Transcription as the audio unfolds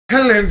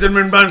Hello ladies and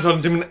gentlemen, I'm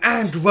AwesomeDemon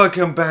and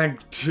welcome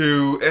back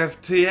to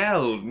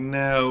FTL.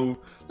 Now,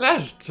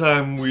 last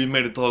time we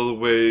made it all the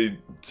way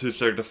to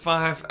Sector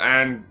 5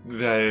 and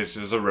this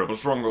is a rebel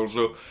stronghold,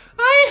 so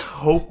I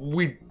hope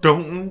we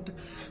don't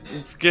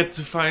get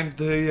to find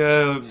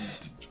the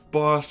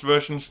boss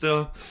version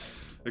still,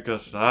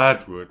 because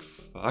that would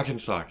fucking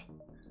suck.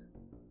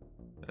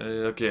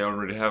 Okay, I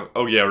already have,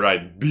 oh yeah,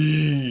 right,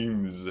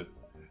 beams.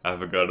 I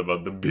forgot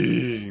about the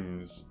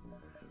beams.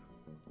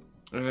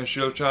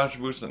 Shield charge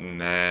boost?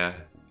 Nah.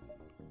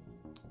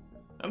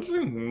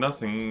 Honestly,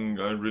 nothing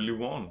I really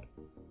want.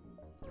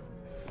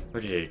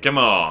 Okay, come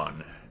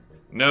on.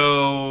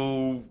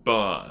 No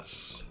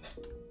boss.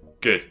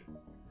 Good.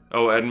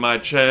 Oh, and my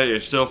chair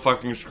is still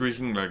fucking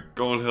squeaking like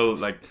all hell.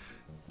 Like,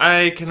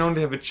 I can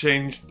only have it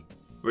changed.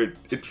 Wait,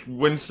 it's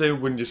Wednesday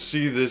when you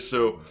see this,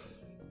 so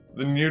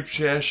the new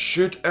chair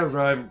should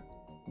arrive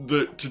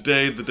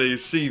today, the day you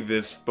see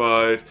this,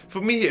 but for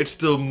me it's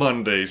still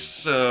Monday,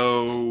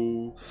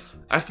 so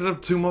I still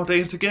have 2 more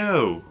days to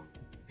go.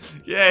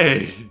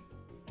 Yay!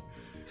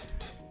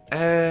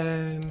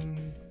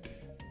 And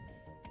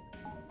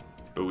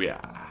oh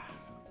yeah.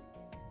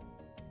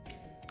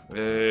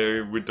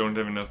 We don't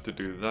have enough to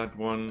do that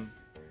one.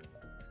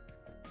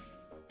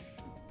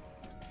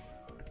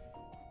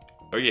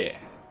 Oh yeah.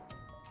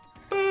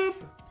 Boop.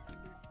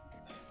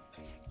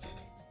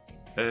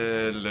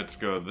 Let's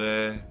go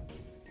there.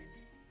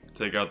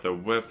 Take out the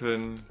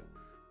weapon.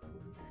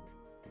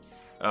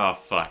 Oh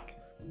fuck.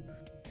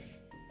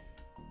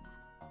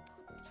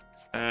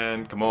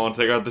 And come on,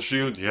 take out the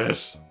shield.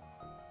 Yes.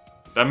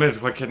 Damn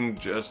it, why can't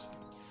just...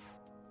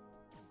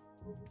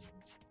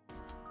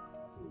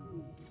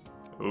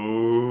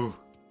 Ooh.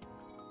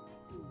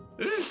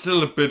 This is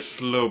still a bit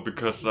slow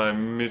because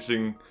I'm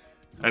missing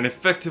an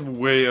effective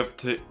way of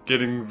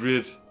getting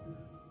rid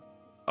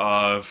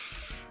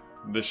of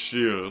the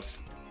shield.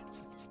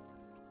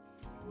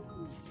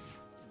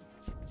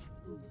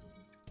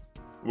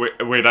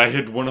 Wait, I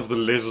hit one of the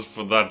lasers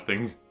for that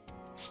thing.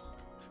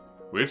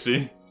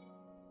 Whoopsie.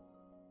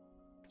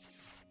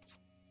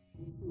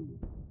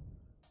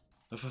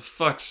 Oh, for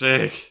fuck's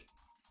sake.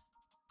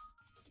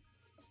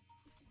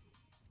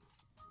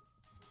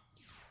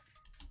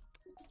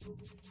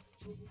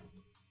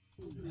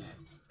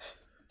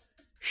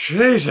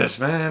 Jesus,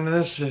 man,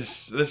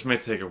 this may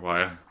take a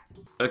while.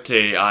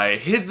 Okay, I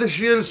hit the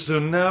shield, so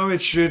now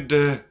it should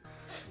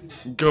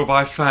go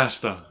by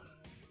faster.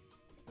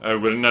 I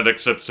will not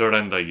accept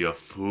surrender, you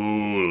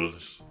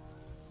fools.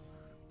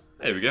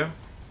 There we go.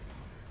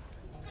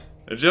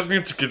 I just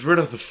need to get rid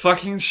of the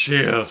fucking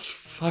shields.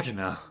 Fucking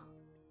hell.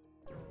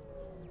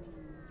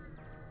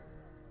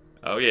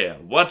 Oh yeah,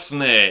 what's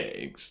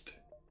next?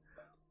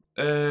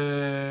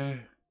 A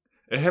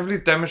heavily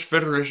damaged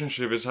Federation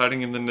ship is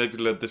hiding in the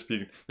nebula at this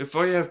beacon.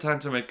 Before you have time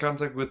to make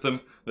contact with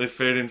them, they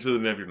fade into the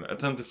nebula.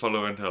 Attempt to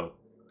follow and help.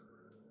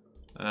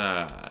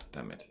 Ah,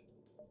 damn it.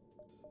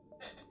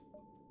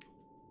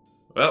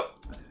 Well,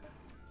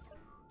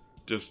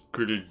 just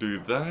quickly do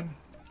that.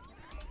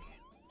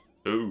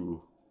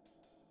 Ooh.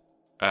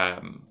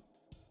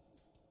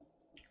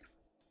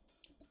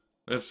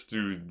 Let's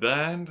do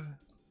that.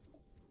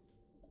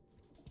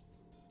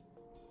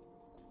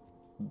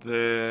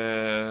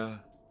 There.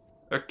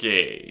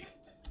 Okay.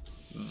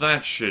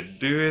 That should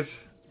do it.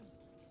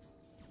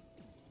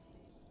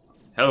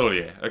 Hell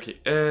yeah.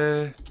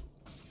 Okay,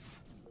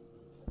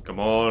 come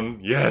on.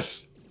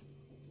 Yes!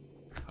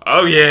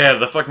 Oh yeah,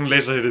 the fucking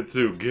laser hit it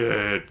too.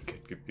 Good.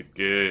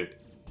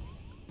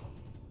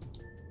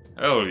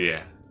 Hell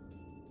yeah.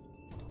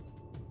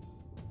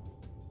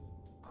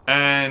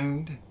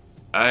 And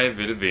I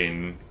will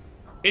win.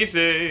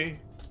 Easy!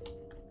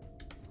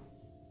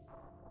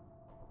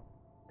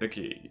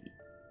 Okay.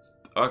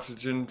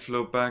 Oxygen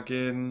flow back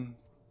in.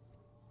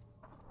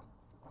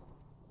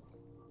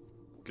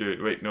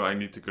 Good. Wait, no, I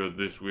need to go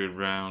this way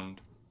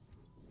round.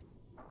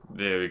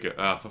 There we go.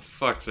 Ah, for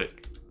fuck's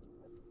sake.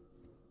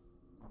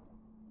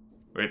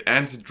 Wait,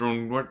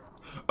 anti-drone, what?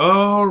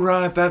 Oh,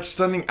 right, that's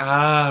stunning.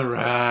 Ah,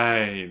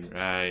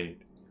 right.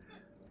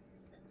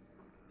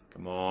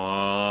 Come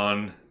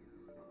on.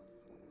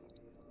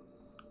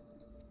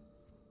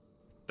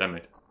 Damn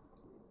it.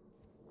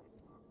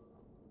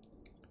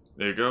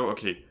 There you go,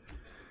 okay.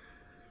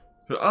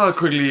 I'll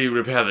quickly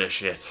repair this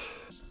shit.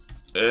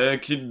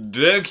 Okie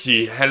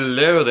dokie,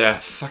 hello there,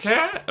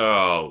 fucker.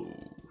 Oh.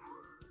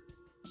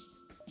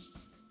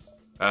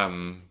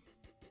 Do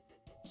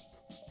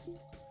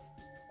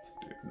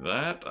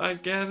that, I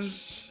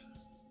guess.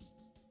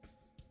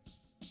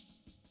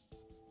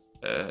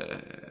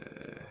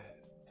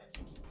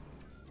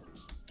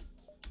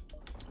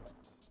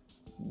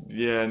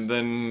 Yeah, and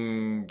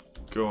then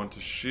go on to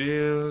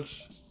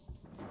shields.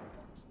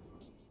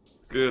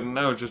 Good,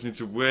 now I just need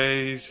to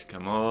wait.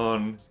 Come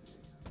on.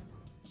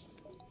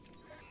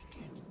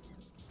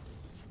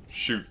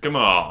 Shoot, come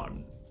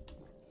on.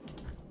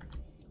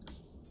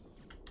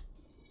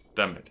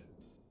 Damn it.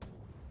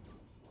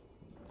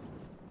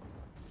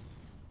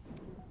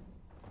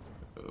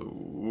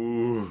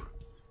 Ooh.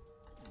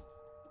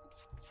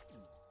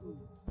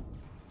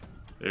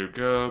 There we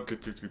go.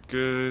 Good, good, good,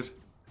 good.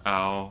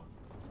 Ow.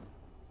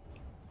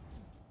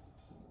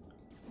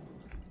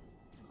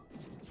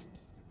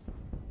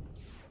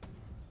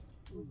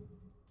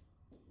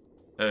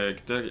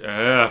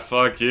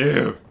 Fuck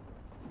you.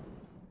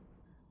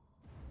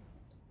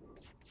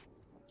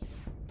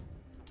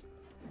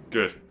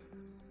 Good.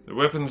 The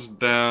weapon's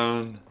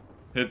down.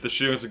 Hit the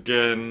shields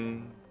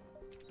again.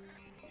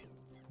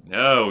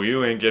 No,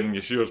 you ain't getting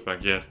your shields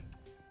back yet.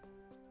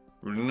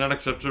 We do not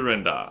accept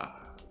surrender.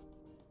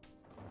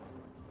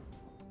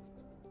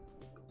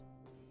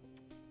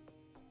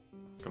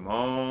 Come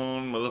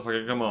on,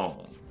 motherfucker, come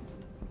on.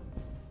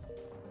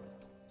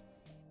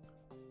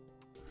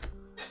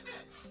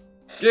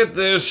 Get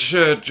this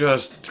shit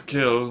just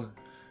kill.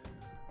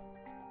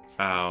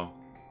 Ow.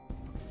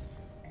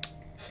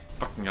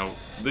 Fucking hell.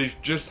 They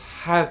just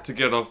had to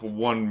get off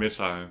one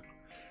missile.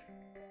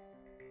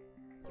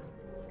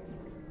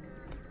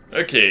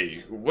 Okay,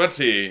 what's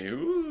here?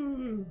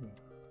 Ooh.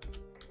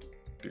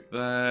 Do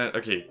that.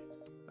 Okay.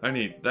 I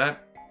need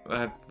that,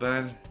 that.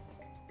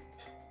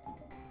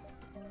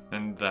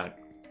 And that.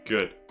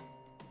 Good.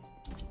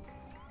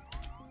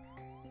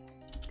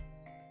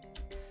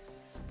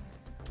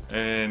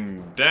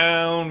 And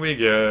down we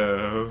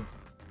go.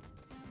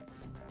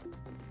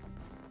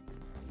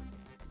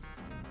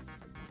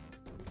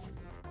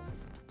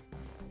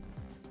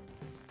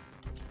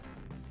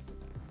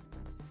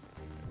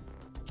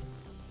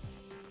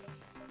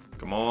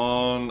 Come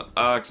on,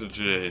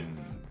 oxygen.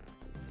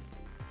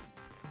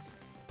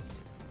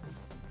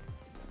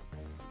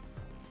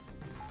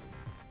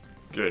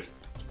 Good.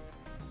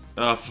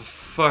 Oh, for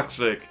fuck's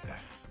sake.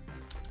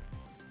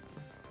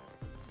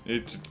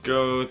 Need to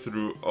go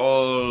through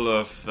all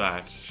of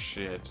that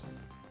shit.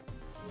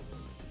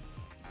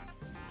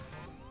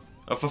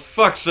 Oh, for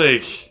fuck's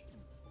sake!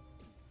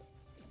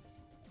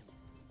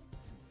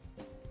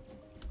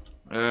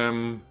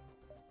 There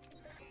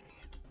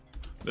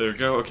we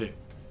go, okay.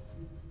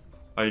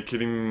 Are you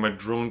kidding me? My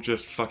drone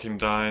just fucking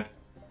died.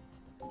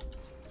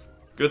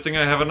 Good thing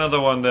I have another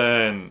one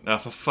then. Ah,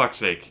 for fuck's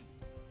sake.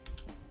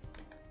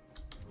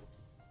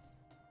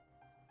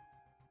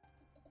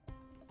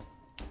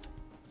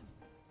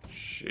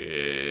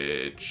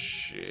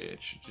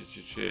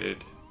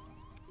 Shit.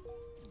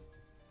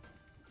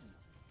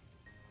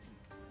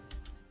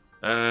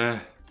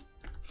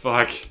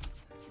 Fuck.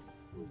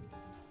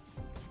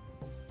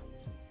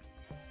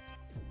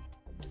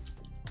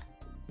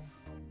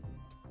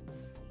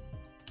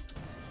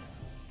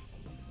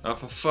 Oh,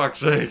 for fuck's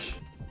sake.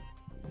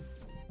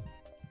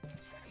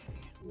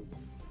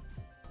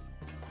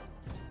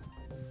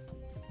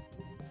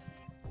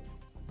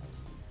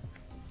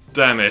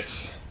 Damn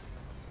it.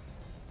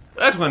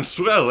 That went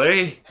swell,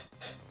 eh?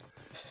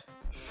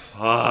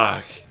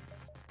 Fuck.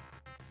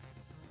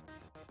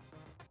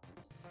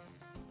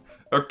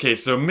 Okay,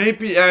 so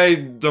maybe I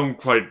don't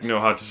quite know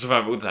how to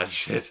survive with that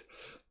shit.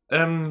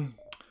 I'm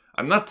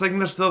not taking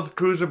the stealth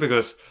cruiser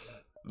because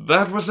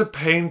that was a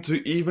pain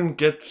to even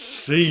get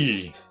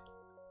see.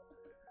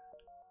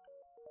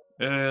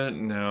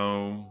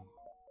 No.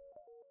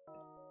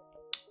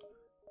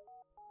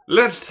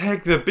 Let's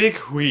take the big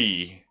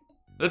whee.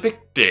 The big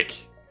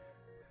dick.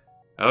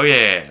 Oh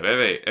yeah,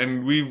 baby.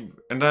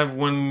 And I've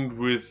won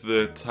with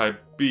the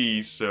type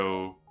B,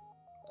 so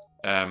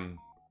no.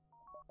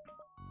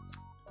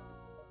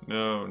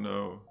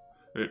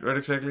 Wait, what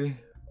exactly?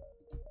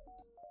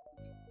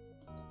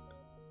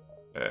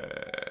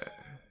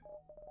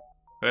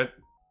 What?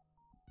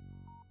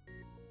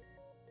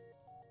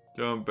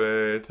 Jump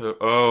it.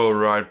 Oh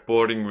right,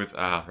 boarding with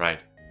right.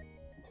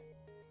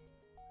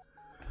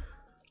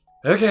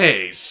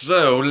 Okay,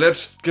 so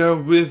let's go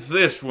with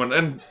this one.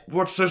 And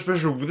what's so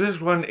special with this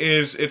one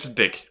is it's a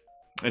dick.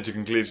 As you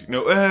can clearly see.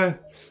 No,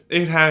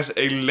 it has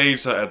a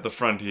laser at the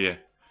front here.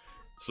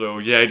 So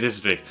yeah, it is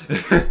a dick.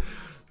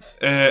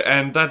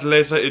 And that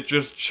laser, it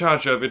just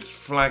charges up its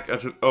flag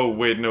at it. Oh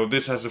wait, no,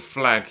 this has a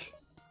flag.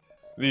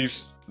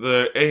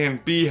 The A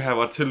and B have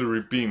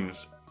artillery beams.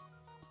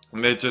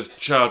 And they just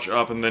charge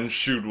up and then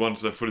shoot once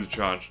they're fully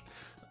charged.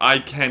 I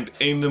can't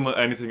aim them or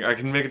anything. I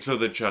can make it so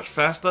they charge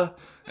faster.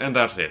 And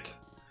that's it.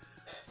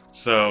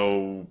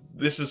 So,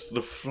 this is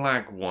the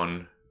flag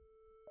one.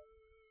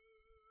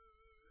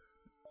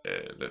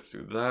 Let's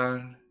do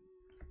that.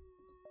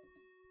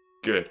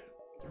 Good.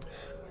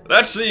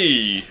 Let's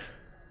see!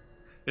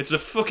 It's a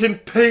fucking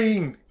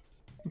pain!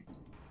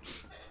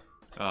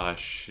 Ah,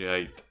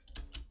 shite.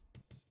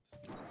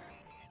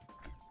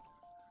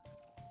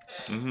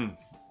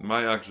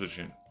 My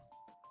oxygen.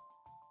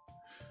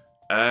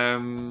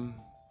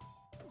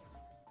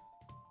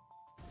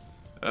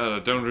 I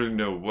don't really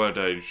know what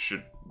I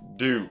should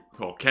do,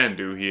 or can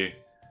do here.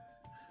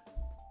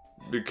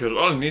 Because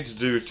all I need to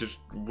do is just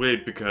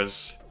wait,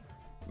 because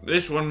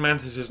this one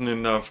mantis isn't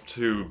enough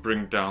to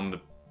bring down the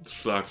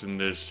slugs in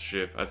this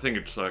ship. I think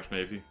it's slugs,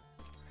 maybe.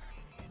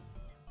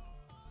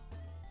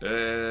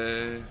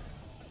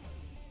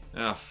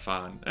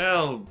 Fine.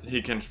 Well,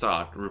 he can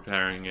start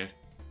repairing it.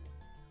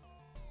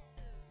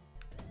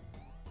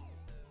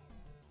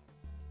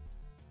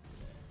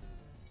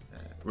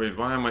 Wait,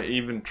 why am I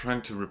even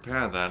trying to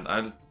repair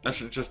that? I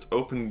should just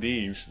open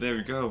these. There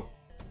we go.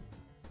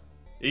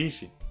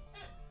 Easy.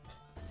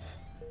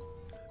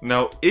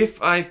 Now,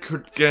 if I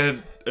could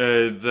get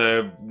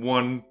the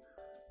one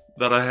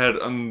that I had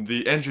on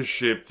the engine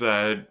ship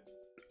that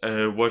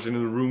was in a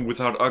room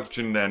without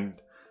oxygen and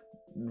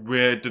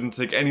where it didn't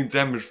take any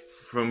damage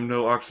from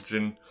no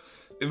oxygen.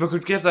 If I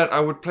could get that, I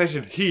would place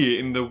it here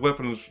in the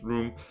weapons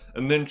room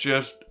and then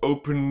just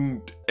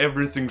open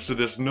everything so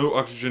there's no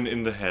oxygen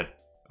in the head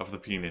of the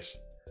penis.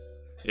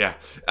 Yeah,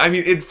 I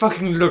mean, it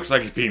fucking looks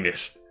like a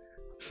penis.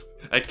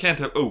 I can't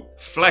have... Oh,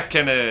 flak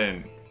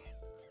cannon!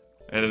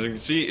 And as you can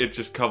see, it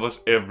just covers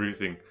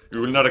everything.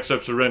 We will not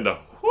accept surrender.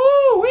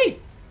 Woo-wee!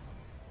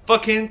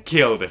 Fucking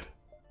killed it.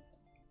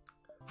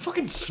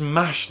 Fucking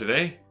smashed it,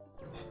 eh?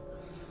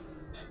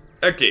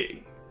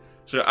 Okay.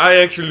 So I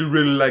actually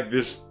really like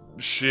this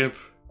ship.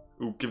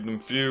 Ooh, give them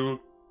fuel.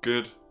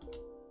 Good.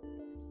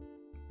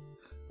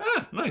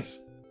 Ah, nice.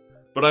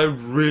 But I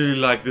really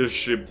like this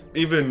ship,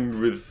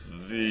 even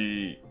with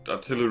the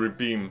artillery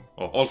beam.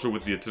 Or also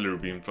with the artillery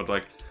beam, but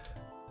like...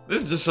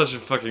 This is just such a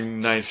fucking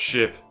nice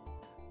ship.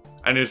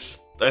 And it's,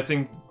 I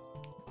think,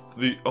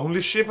 the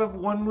only ship I've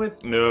won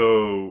with?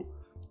 No.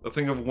 I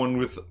think I've won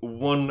with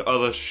one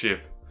other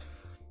ship.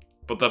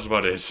 But that's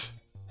about it.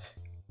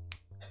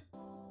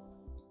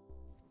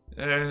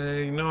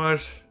 You know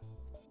what?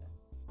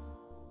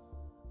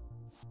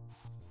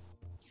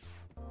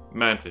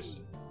 Mantis.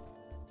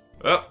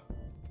 Oh.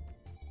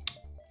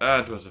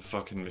 That was a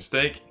fucking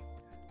mistake.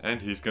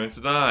 And he's going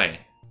to die.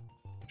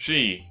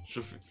 She.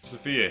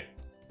 Sophia.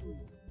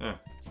 Oh.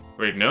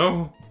 Wait,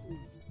 no?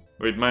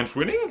 Wait, mine's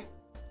winning?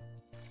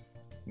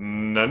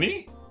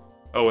 Nani?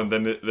 Oh, and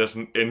then there's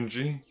an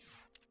NG.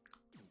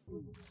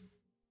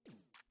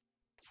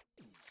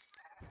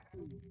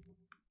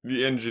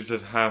 The NG's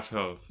at half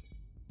health.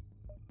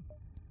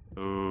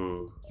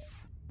 Ooh.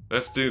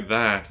 Let's do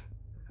that.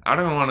 I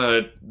don't want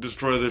to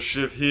destroy the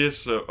ship here,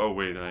 so... Oh,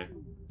 wait,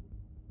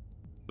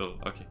 Still,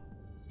 okay.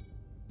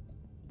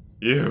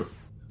 You!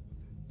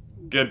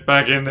 Get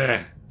back in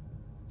there!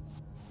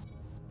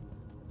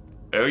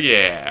 Oh,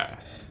 yeah!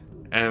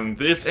 And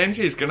this NG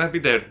is gonna be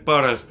dead.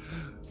 Butters!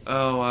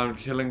 Oh, I'm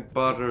killing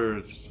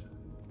Butters.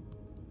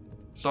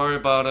 Sorry,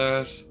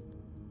 Butters.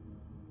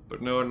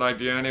 But no one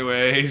liked you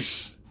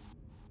anyways.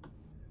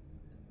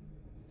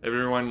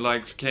 Everyone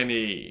likes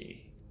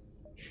Kenny.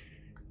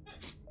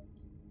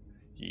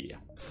 Yeah.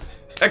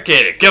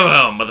 Okay, come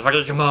on,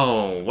 motherfucker, come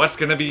on. What's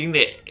gonna be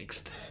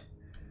next?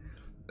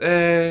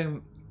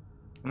 When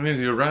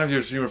you arrive,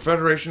 you see a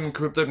Federation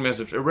encrypted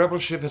message. A rebel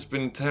ship has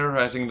been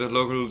terrorizing the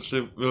local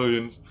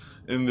civilians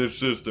in this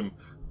system.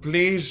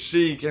 Please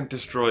seek and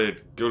destroy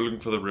it. Go looking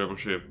for the rebel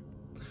ship.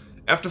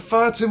 After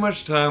far too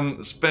much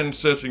time spent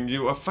searching,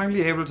 you are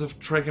finally able to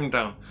track him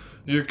down.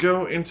 You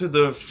go into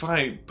the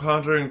fight,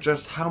 pondering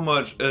just how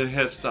much a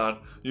head start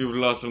you've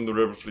lost on the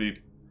rebel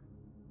fleet.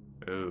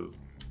 Oh.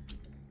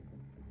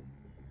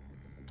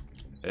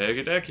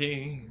 Okie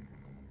dokie.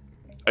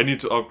 I need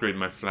to upgrade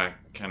my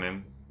flak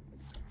cannon.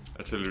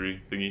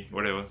 Artillery thingy,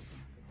 whatever.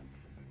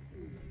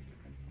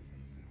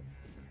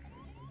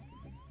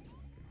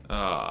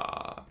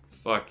 Ah,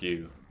 fuck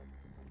you.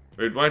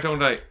 Wait, why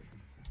don't I...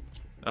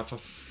 Ah, for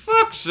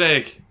fuck's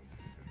sake!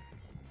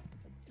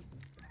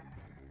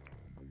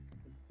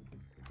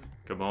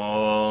 Come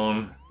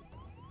on.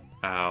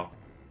 Ow.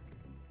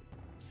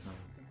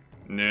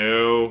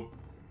 No.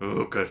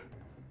 Oh, good.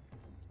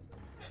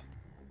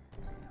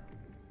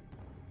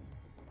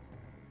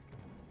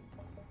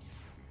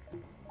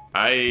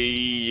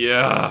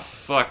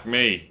 Fuck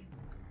me.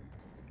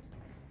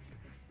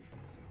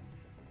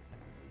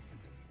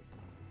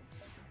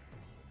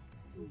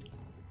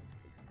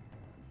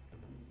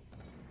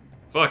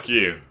 Fuck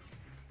you.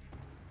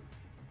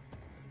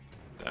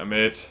 Damn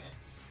it.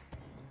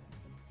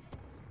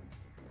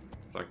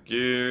 Fuck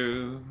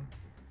you.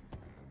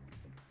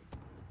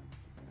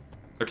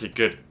 Okay,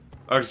 good.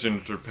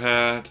 Oxygen's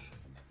repaired.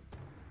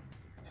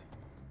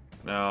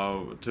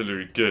 Now,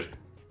 artillery, good.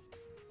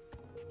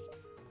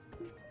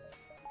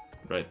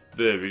 Right,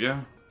 there we go.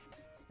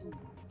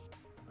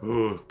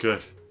 Oh,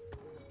 good.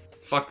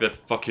 Fuck that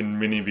fucking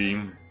mini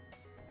beam.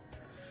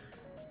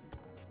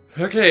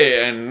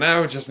 Okay, and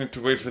now we just need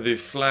to wait for the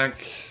flag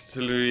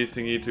artillery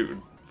thingy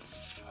to...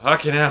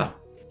 Fucking hell.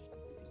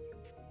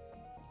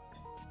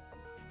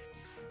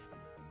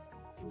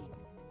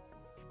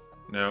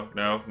 No,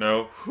 no,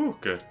 no. Whew,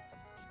 good.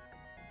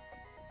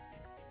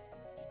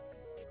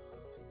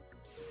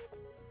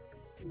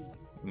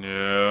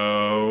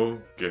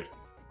 No, good.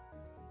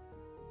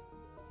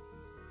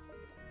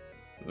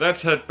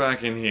 Let's head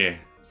back in here.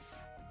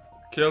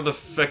 Kill the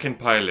fucking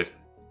pilot.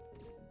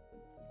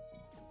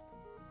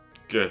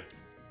 Good.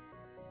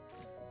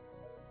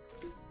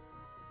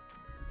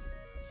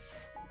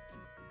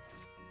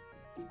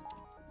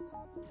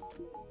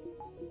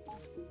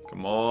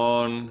 Come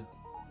on.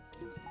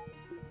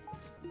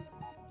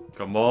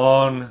 Come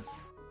on.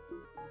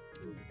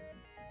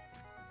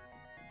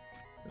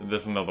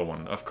 There's another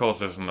one. Of course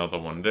there's another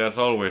one. There's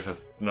always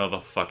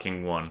another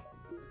fucking one.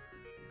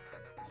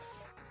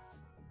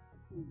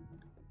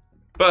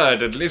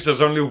 But at least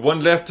there's only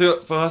one left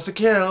for us to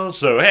kill,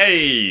 so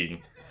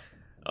hey!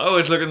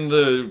 Always look on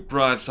the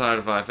bright side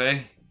of life, eh?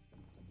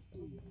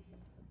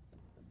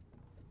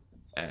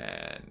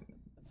 And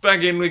back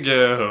in we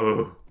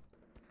go!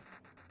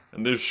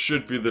 And this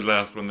should be the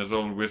last one. There's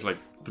always like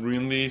 3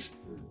 on these.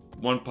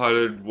 1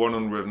 pilot, 1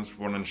 on weapons,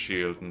 1 on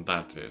shield, and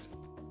that's it.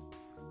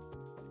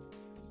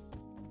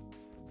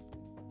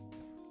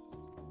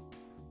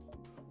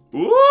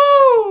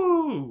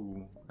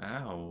 Ooh!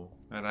 Ow.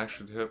 That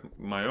actually hurt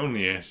my own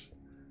ears.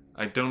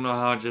 I don't know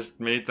how I just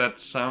made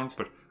that sound,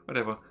 but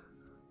whatever.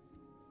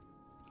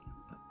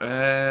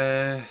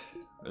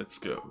 Let's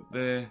go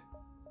there.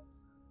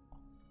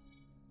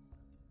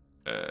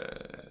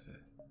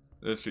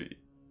 Let's see.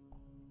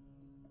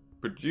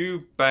 Put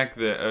you back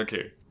there.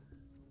 Okay.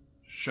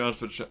 Shots,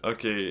 but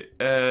okay.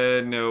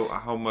 No.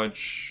 How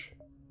much?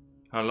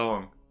 How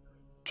long?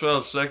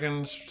 12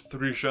 seconds.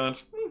 3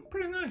 shots.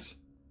 Pretty nice.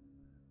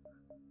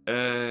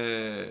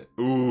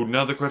 Ooh.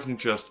 Now the question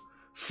just: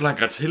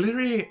 flank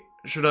artillery?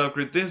 Should I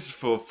upgrade this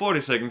for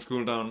 40 seconds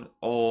cooldown,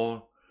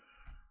 or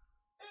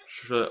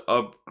should I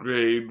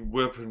upgrade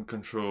weapon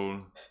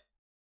control?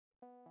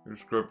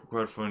 It's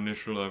required for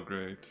initial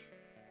upgrade.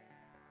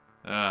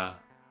 Ah.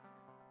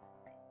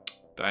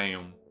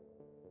 Damn.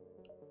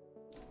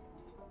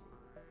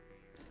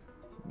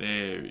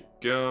 There we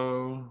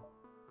go.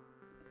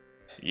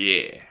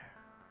 Yeah.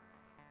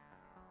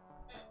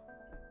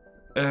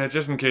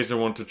 Just in case I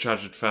want to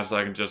charge it faster,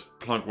 I can just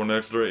plunk 1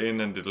 auxiliary in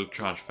and it'll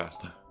charge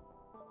faster.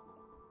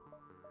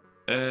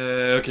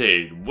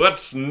 Okay,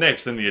 what's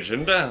next on the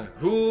agenda?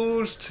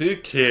 Who's to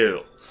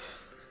kill?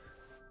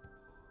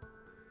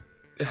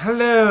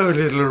 Hello,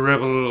 little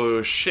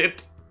rebel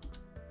shit.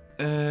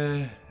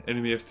 Enemy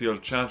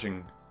FTL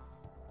charging.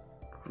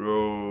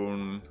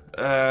 Drone.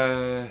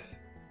 I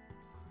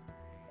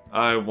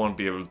won't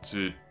be able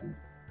to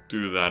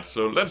do that,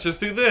 so let's just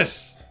do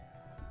this.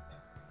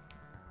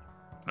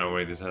 Oh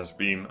wait, it has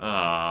beam.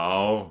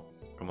 Oh,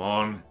 come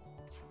on.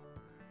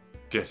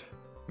 Get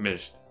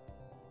missed.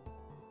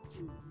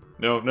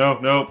 No, no,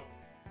 no.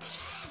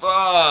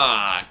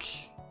 Fuck.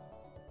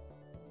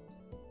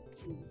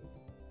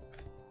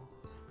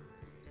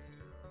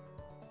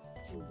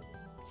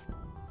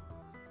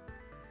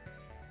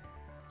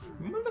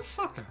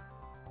 Motherfucker.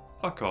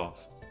 Fuck off.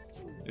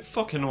 You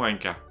fucking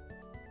wanker.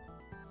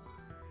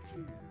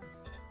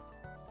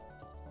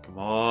 Come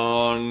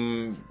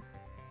on.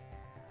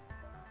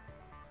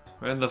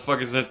 When the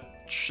fuck is that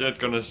shit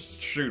gonna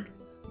shoot?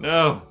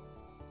 No.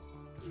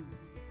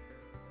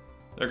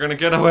 They're gonna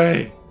get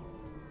away.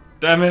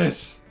 Damn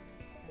it.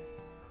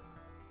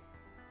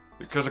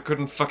 Because I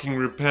couldn't fucking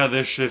repair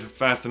this shit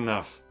fast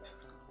enough.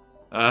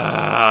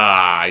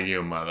 Ah,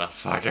 you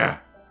motherfucker.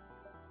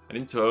 I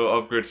need to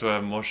upgrade so I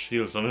have more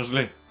shields,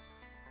 honestly.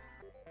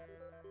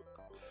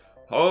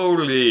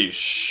 Holy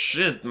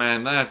shit,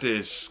 man, that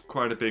is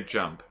quite a big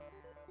jump.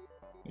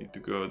 Need to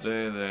go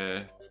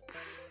there.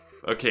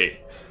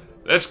 Okay,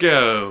 let's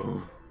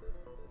go.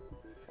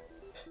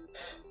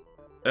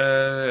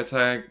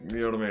 Attack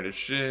the automated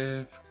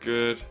ship.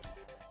 Good.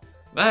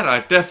 That I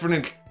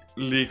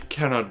definitely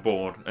cannot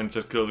board and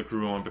just kill the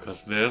crew on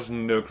because there's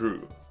no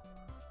crew.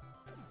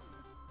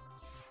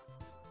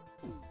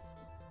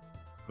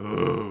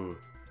 Oh.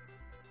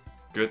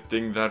 Good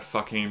thing that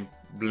fucking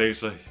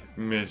blazer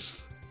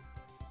missed.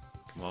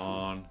 Come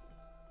on.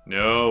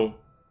 No.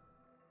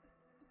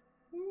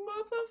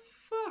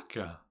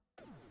 Motherfucker.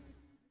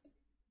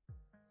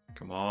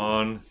 Come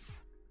on.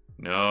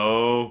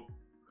 No.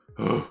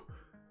 Oh.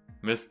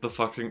 Missed the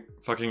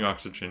fucking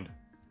oxygen.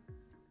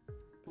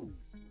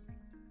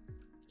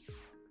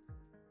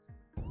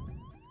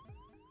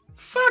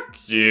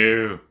 Fuck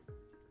you.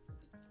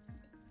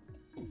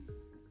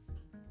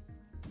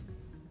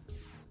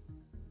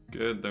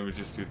 Good, then we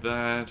just do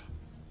that.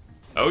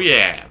 Oh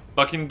yeah,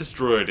 fucking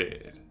destroyed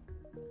it.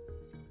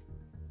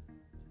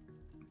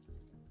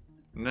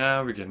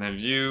 Now we can have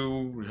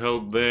you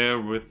help there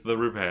with the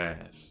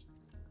repairs.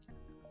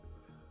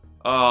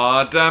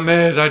 Aw, damn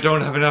it, I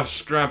don't have enough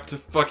scrap to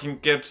fucking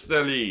get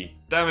Stelly.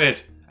 Damn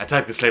it,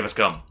 attack the slaver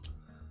scum.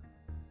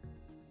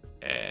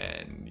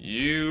 And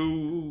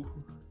you...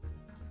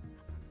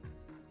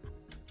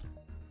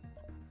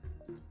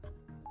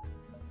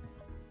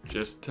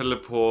 just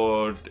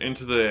teleport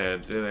into the air.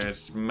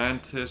 There's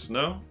Mantis,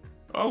 no?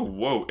 Oh,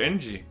 whoa,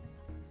 NG.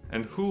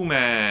 And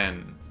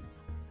Who-Man.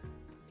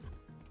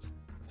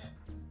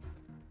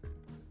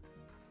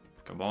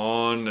 Come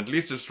on, at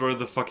least destroy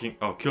the fucking...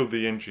 oh, kill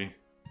the NG.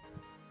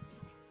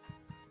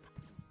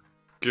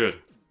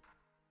 Good.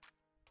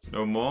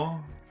 No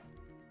more?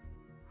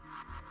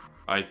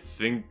 I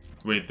think...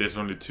 wait, there's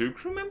only 2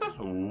 crew members?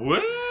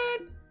 What?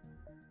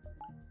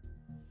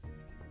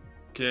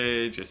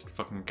 Okay, just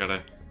fucking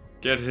gotta...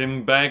 get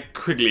him back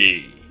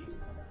quickly.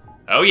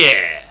 Oh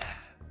yeah!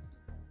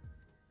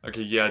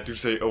 Okay, yeah, I do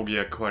say oh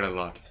yeah quite a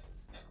lot.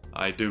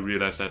 I do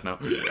realize that now.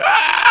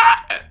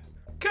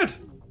 Good!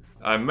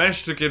 I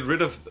managed to get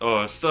rid of,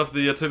 or stop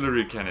the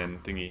artillery cannon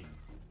thingy.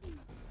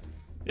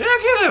 Yeah,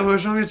 okay, there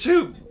was only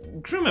 2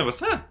 crew members,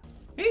 huh?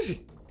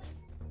 Easy.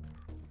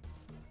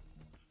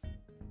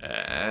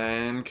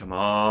 And come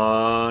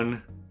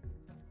on.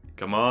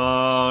 Come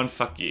on,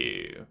 fuck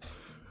you.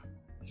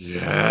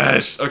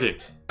 Yes! Okay.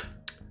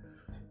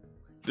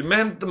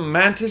 Demand the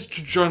Mantis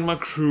to join my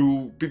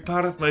crew, be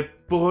part of my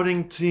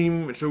boarding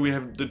team, so we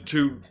have the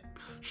 2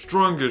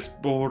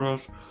 strongest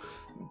boarders.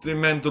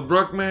 Demand the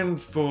Rockman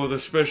for the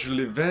special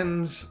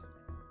events.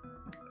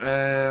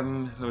 Let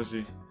me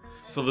see.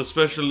 For the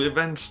special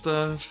event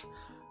stuff.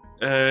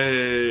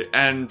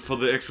 And for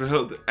the extra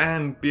health,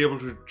 and be able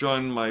to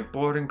join my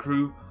boarding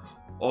crew.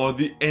 Or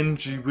the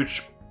NG,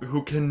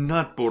 who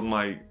cannot board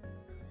my,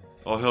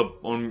 or help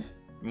on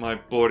my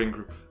boarding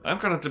crew. I'm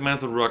gonna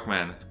demand the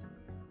Rockman.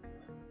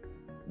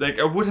 Like,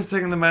 I would have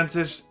taken the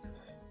Mantis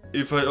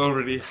if I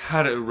already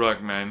had a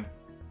Rockman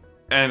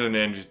and an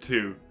NG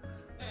too.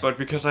 But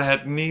because I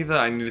had neither,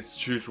 I needed to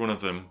choose one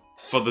of them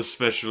for the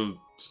special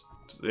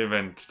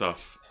event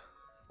stuff.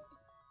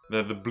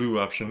 They're the blue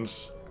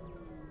options.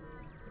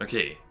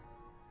 Okay.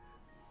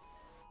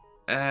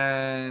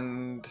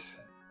 And...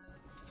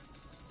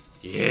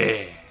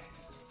 yeah.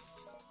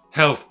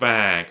 Health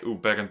bag. Ooh,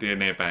 back on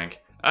DNA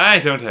bank. I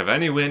don't have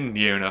anywhere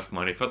near enough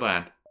money for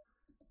that.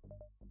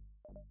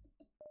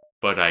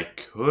 But I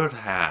could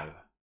have.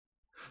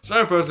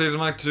 Sorry, birthdays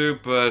Mark 2,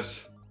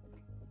 but...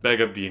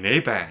 backup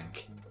DNA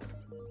bank.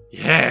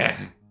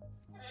 Yeah!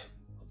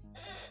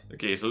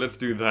 Okay, so let's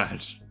do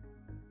that.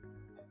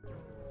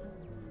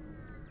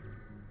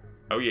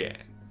 Oh yeah.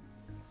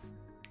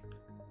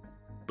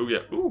 Oh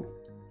yeah, ooh!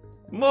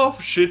 More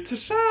shit to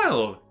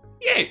sell!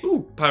 Yay!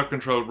 Ooh, power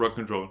control, rock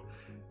control.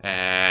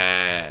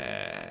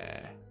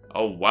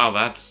 Oh wow,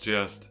 that's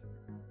just...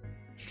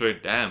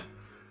 straight down.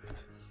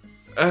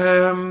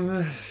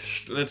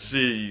 Let's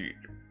see.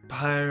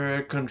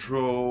 Pirate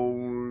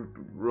control,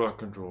 rock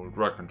control,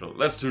 rock control.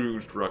 Let's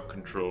choose rock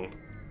control.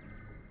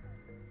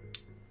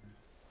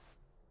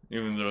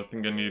 Even though I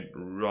think I need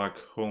rock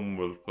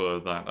homeworld for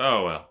that.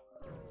 Oh well.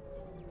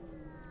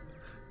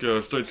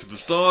 Go straight to the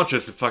store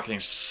just to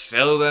fucking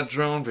sell that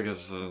drone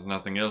because there's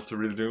nothing else to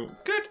really do.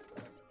 Good.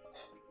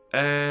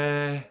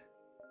 A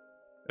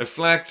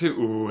flag 2.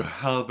 Ooh, a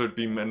halberd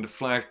beam and a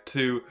flag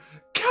 2.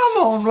 Come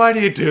on, why do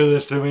you do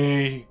this to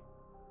me?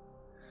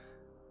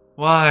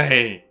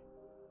 Why?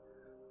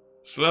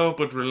 Slow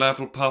but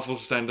reliable, powerful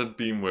standard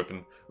beam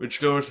weapon, which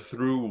goes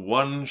through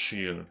 1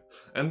 shield.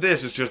 And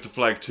this is just a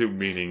flag 2,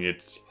 meaning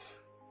it's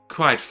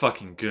quite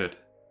fucking good.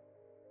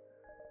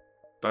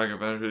 Backup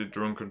battery,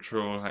 drone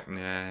control,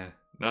 nah,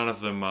 none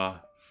of them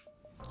are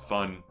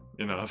fun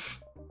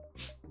enough.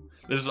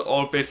 This is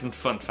all based on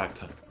fun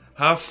factor.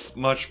 How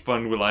much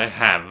fun will I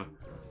have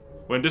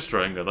when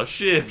destroying other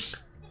ships?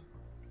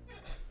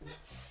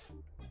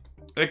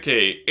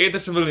 Okay, 8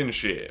 civilian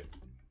ship.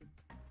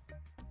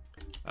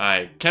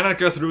 I cannot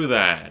go through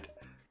that.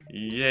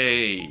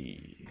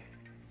 Yay.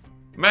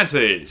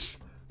 Mantis,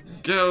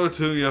 go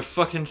to your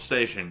fucking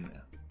station.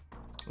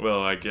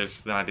 Well, I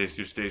guess that is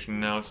your station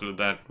now, so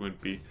that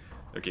would be...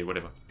 okay,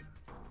 whatever.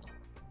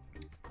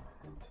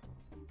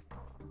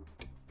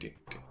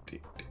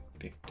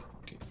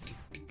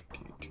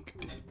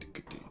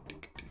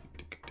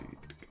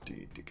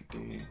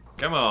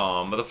 Come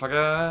on,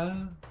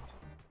 motherfucker.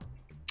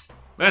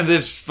 Man,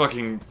 this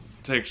fucking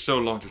takes so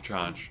long to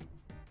charge.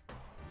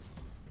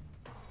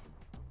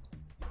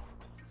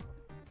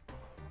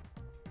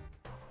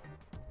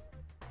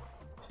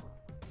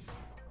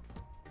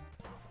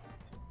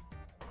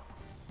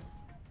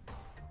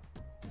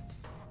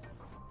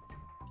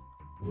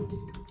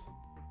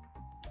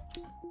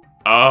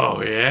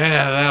 Oh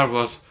yeah, that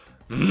was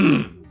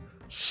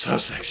so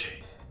sexy.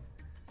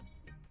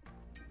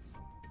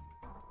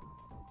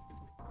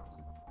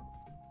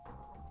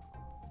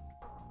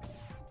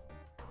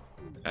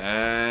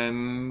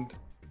 And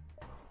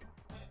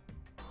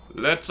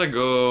let's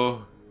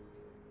go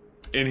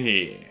in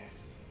here.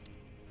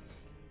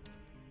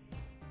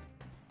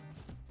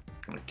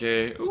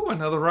 Okay. Ooh,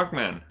 another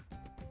Rockman.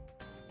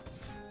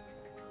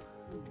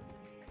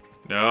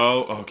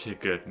 No. Okay,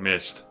 good.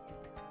 Missed.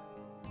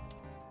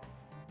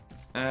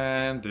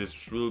 And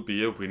this will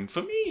be a win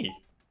for me.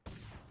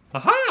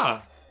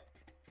 Haha!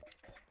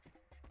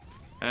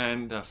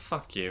 And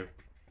fuck you.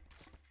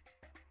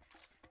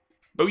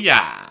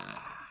 Booyah!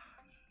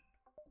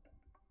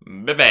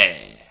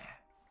 Baby!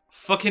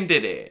 Fucking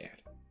did it.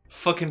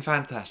 Fucking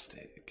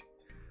fantastic.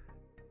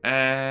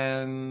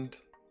 And...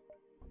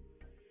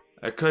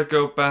 I could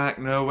go back.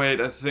 No,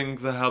 wait, I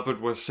think the halberd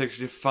was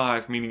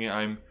 65, meaning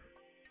I'm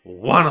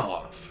 1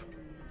 off.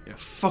 You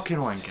fucking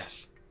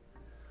wankers.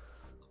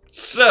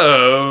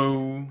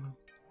 So...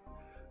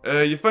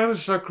 you find a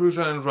Star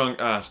Cruiser and wrong...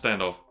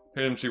 standoff.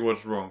 Let him see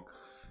what's wrong.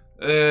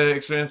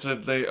 Experience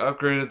that they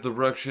upgraded the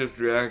rock ship's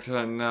reactor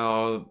and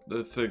now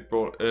the thick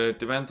board.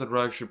 Demand that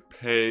rock should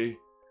pay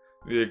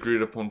the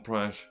agreed upon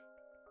price.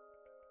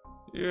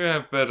 You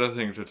have better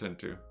things to attend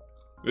to.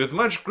 With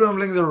much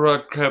grumbling, the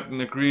rock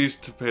captain agrees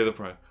to pay the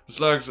price. The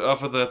slugs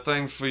offer their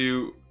thanks for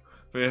your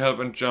help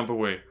and jump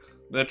away.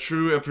 Their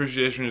true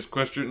appreciation is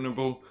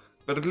questionable,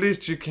 but at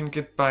least you can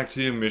get back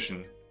to your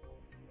mission.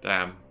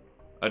 Damn.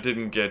 I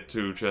didn't get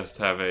to just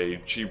have a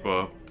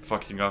cheaper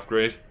fucking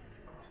upgrade.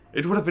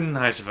 It would have been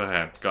nice if I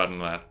had gotten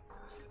that.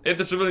 In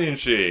the civilian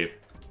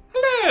ship.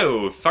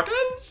 Hello,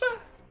 fuckers!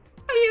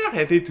 Are you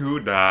ready to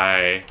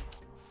die?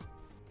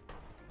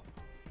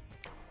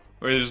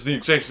 Or is the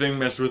exact same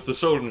mess with the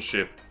Solon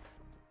ship?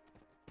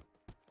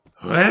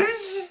 What?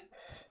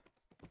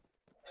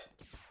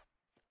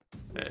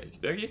 Hey,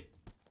 doggy.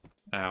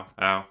 Ow,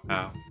 ow,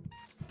 ow.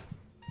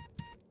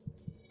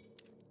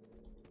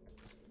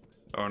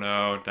 Oh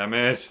no, damn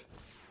it.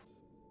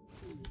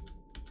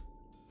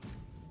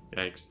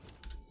 Yikes.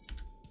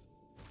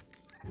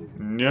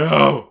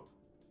 No!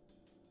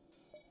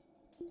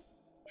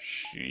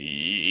 Shit!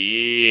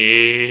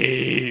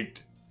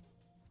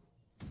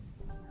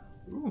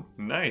 Ooh,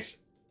 nice.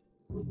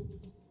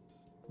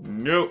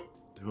 No.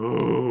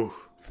 Oh,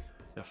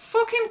 the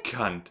fucking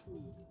cunt.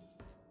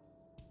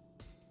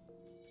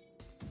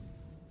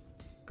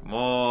 Come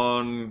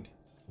on,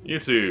 you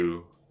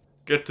two,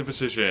 get to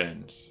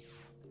positions.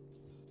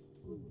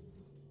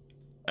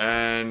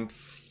 And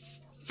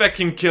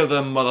fucking kill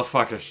them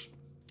motherfuckers.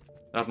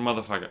 That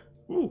motherfucker.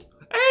 Ooh.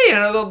 Hey,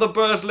 and I thought the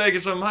bird's leg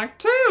is on Mach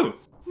 2.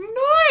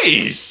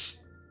 Nice!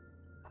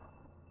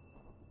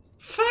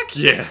 Fuck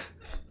yeah.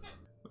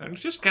 I'm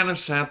just kind of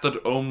sad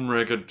that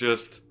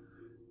Omrigger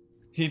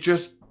he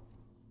just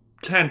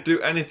can't do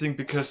anything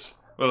because,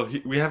 well,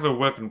 we have a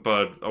weapon,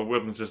 but our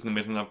weapon system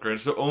isn't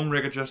upgraded. So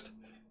Omrigger just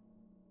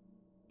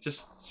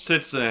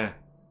sits there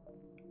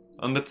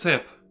on the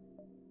tip,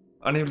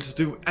 unable to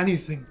do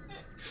anything.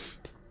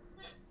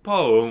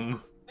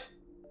 Poem.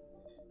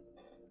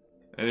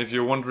 And if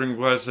you're wondering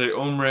why I say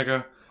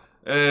Omrigger,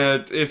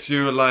 if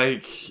you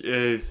like,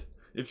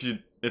 if you,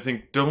 I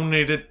think,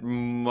 donated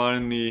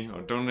money,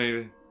 or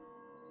donated,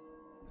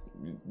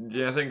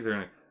 yeah, I think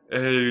they're,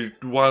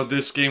 while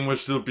this game was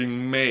still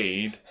being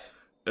made,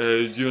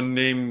 your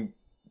name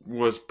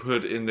was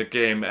put in the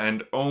game,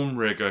 and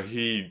Omrigger,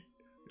 he,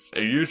 a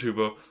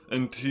YouTuber,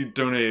 and he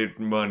donated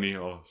money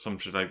or some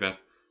shit like that.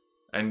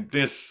 And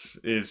this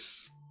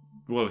is,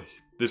 well,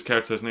 this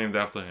character is named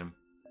after him.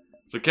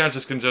 So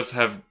characters can just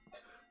have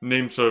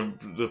names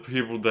of the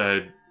people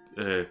that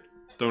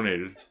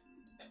donated.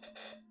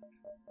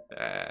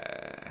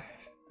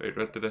 Wait,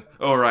 what did I...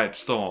 Oh, right,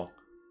 store.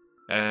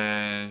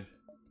 And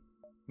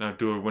now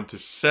do I want to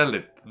sell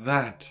it?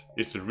 That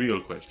is the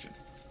real question.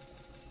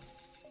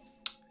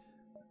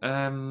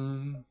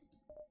 Do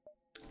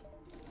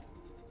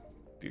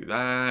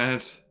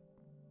that.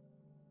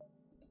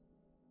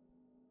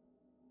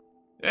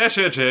 Yes,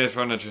 it is.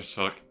 Why not just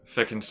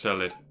fucking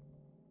sell it?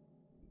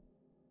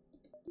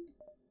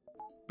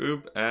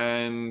 Boop,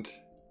 and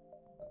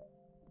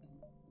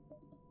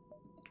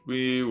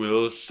we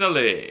will sell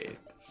it.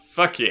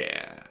 Fuck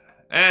yeah.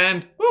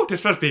 And, oh,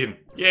 this first beacon.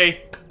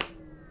 Yay.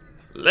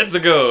 Let's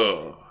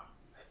go.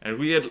 And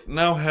we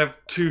now have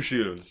 2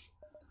 shields.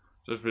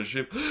 Just for the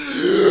ship.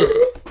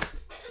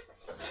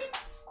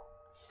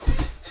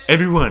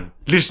 Everyone,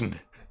 listen.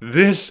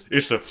 This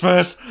is the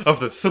first of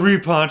the 3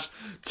 parts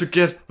to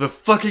get the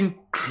fucking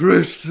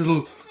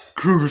crystal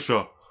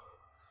cruiser.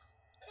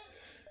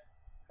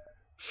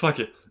 Fuck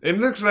it. It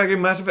looks like a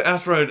massive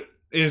asteroid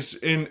is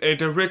in a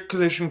direct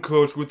collision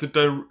course with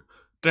the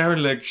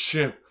derelict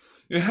ship.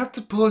 You have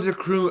to pull your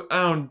crew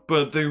out,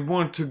 but they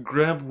want to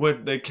grab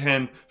what they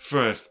can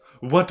first.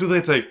 What do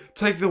they take?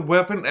 Take the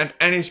weapon and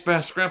any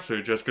spare scrap, so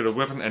you just get a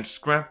weapon and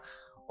scrap,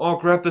 or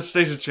grab the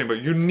stasis chamber.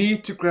 You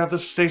need to grab the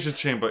stasis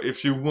chamber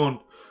if you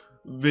want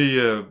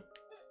the,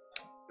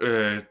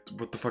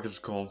 what the fuck is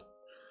it called?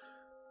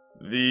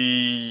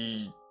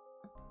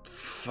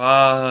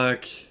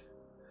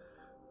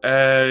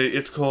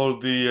 It's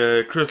called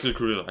the Crystal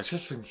Cruiser. I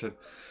just think so.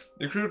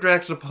 The crew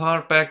drags the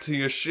part back to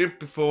your ship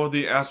before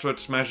the asteroid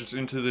smashes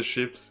into the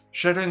ship,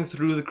 shattering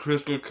through the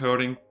crystal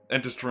coating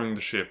and destroying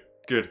the ship.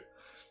 Good.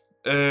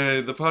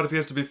 The part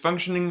appears to be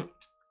functioning,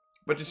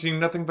 but you see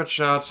nothing but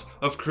shards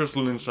of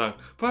crystal inside.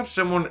 Perhaps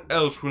someone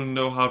else will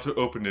know how to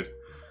open it.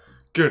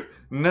 Good.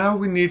 Now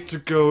we need to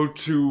go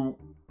to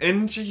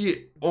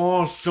Engie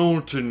or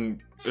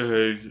Sultan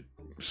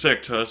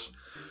sectors,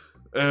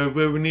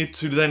 where we need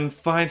to then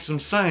find some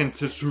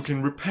scientists who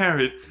can repair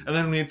it, and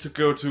then we need to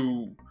go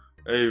to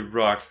a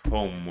rock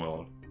home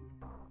world.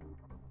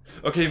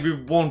 Okay, we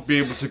won't be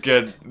able to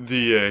get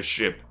the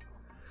ship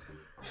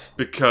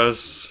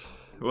because,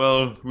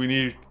 well, we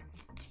need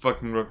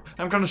fucking rock.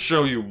 I'm gonna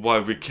show you why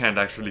we can't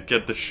actually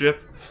get the ship,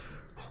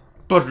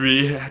 but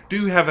we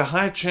do have a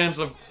high chance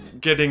of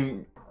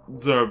getting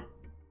the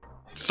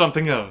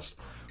something else,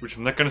 which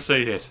I'm not gonna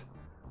say yet.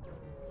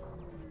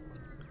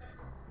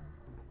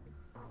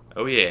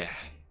 Oh yeah.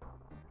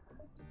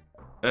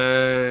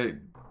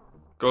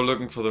 Go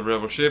looking for the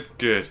rebel ship.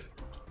 Good.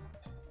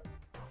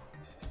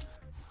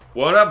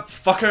 What up,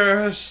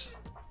 fuckers?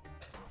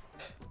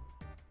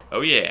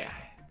 Oh yeah.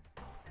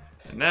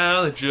 And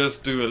now let's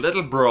just do a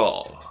little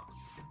brawl.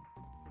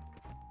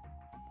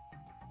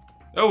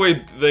 Oh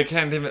wait, they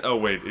can't even. Oh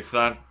wait, if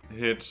that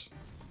hits,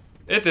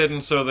 it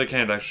didn't, so they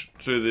can't actually.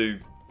 So they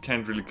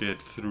can't really get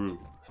through.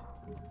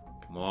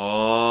 Come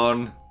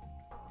on.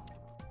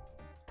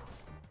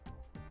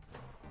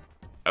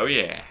 Oh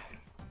yeah.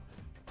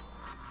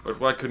 But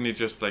why couldn't he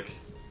just like...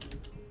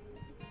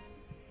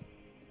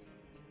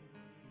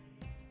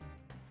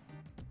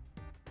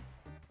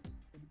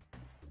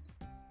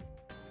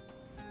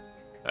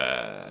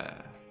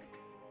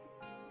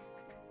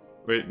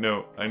 Wait,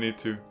 no, I need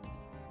to...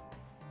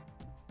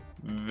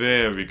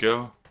 There we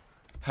go.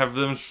 Have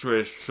them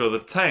switch so the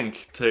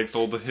tank takes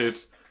all the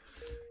hits.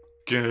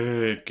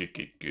 Good, good,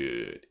 good,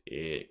 good.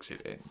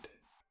 Excellent.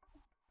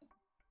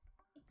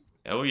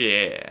 Oh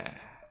yeah.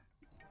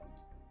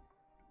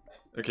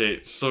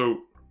 Okay,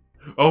 so...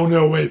 Oh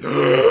no, wait.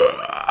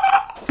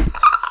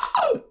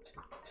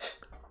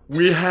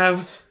 We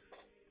have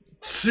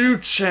 2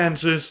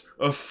 chances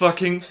of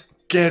fucking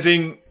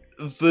getting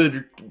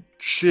the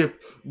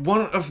ship.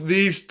 One of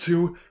these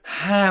 2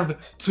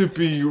 have to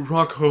be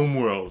Rock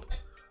Homeworld.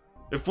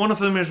 If one of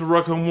them is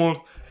Rock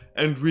Homeworld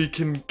and we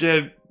can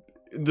get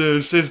the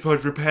CEST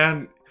pod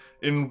repaired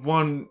in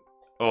one,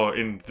 or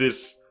in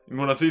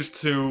one of these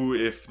 2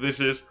 if this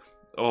is,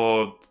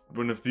 or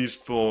one of these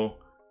 4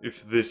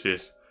 if this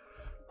is.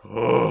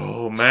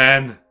 Oh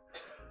man.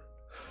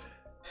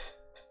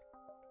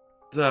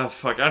 The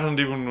fuck, I don't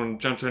even want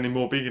to jump to any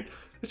more beacon.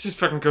 Let's just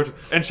fucking go to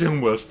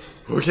Ancient Worlds.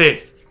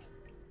 Okay.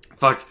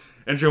 Fuck,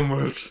 Ancient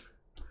Worlds.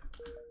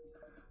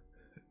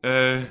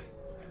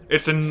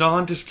 It's a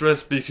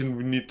non-distress beacon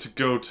we need to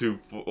go to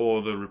for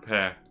all the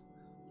repair.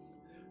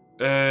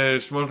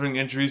 Smoldering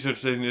Entry Research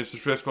Station is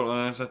distress call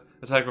answer.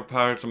 Attack by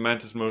pirates or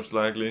mantis most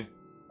likely.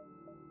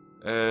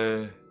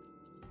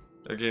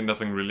 Again,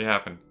 nothing really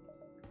happened.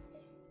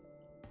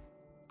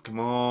 Come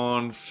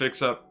on,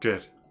 fix up.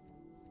 Good.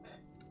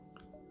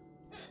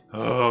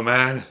 Oh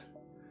man.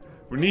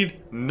 We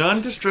need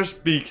non-distress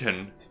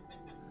beacon.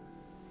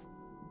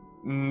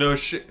 No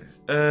shit.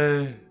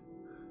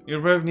 You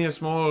arrive near a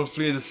small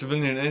fleet of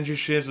civilian energy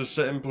ships. A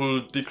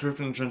simple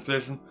decryption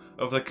translation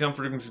of their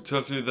comforting to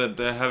tell you that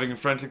they're having a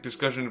frantic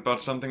discussion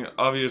about something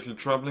obviously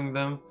troubling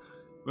them.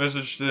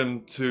 Message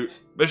them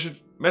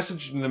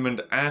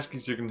and ask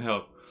if you can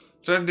help.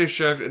 Slightly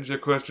shocked at your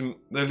question,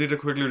 their leader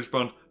quickly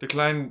responds,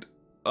 declined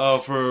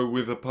offer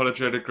with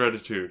apologetic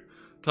gratitude.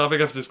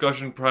 Topic of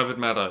discussion, private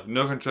matter.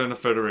 No concern of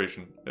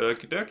Federation.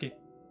 Okie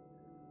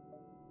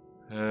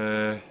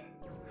dokie.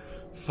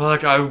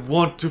 Fuck, I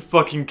want to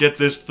fucking get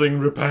this thing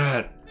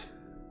repaired.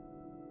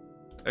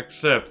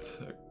 Except,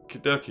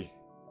 okie dokie.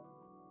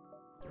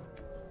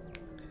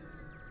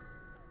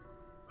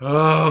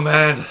 Oh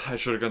man, I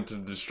should have gone to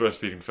the distress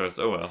beacon first.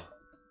 Oh well.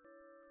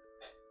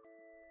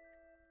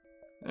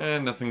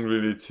 Nothing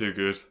really too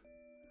good.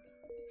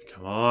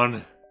 Come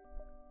on.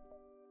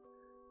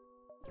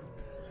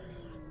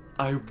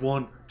 I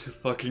want to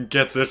fucking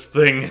get this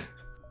thing.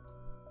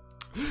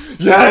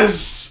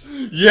 Yes!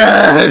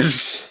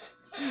 Yes!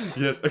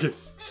 Yes, okay.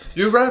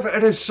 You arrive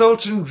at a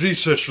Sultan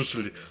research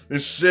facility. They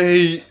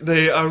say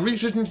they are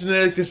researching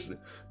genetic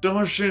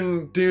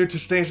distortion due to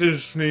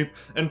stasis sleep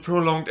and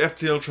prolonged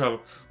FTL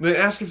travel. They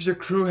ask if your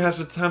crew has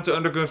the time to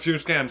undergo a few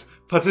scans.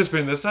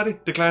 Participate in the study,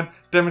 decline,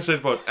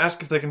 demonstrate what,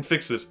 ask if they can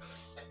fix this.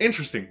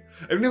 Interesting.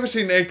 I've never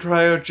seen a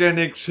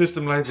cryogenic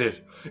system like this.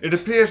 It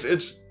appears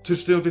it's to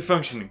still be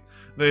functioning.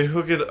 They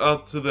hook it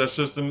up to their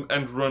system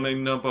and run a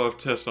number of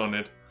tests on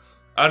it.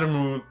 Item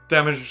removed,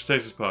 damaged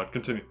stasis pod.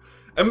 Continue.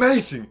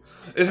 Amazing!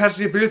 It has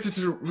the ability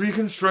to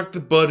reconstruct the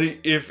body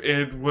if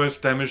it was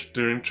damaged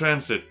during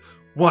transit.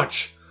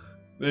 Watch!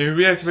 They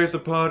reactivate the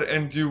pod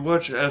and you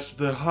watch as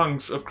the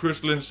hunks of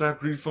crystalline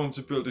sap reform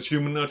to build a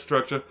humanoid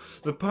structure.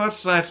 The pod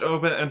slides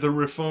open and the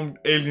reformed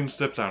alien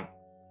steps out.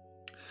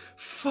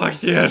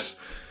 Fuck yes!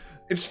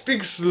 It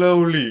speaks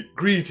slowly.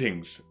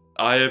 Greetings.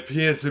 I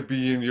appear to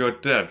be in your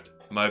debt.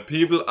 My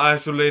people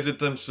isolated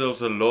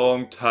themselves a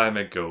long time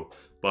ago,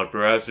 but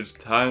perhaps it's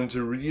time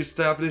to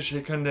re-establish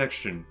a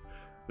connection.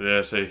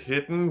 There's a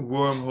hidden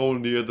wormhole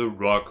near the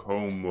Rock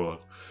Homeworld.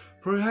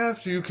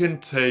 Perhaps you can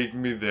take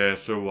me there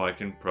so I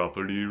can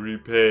properly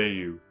repay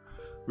you.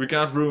 We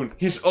got Ruin.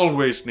 He's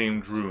always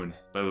named Ruin,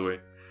 by the way.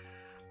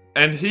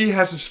 And he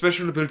has a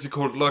special ability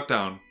called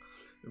Lockdown,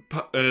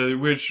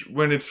 which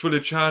when it's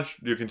fully charged,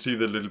 you can see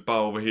the little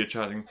bar over here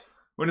charging.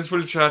 When it's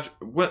fully charged,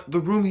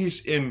 the room he's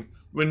in,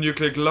 when you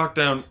click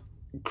Lockdown,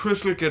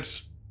 crystal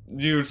gets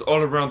used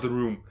all around the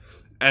room,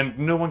 and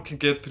no one can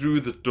get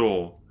through the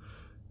door.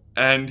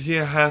 And he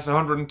has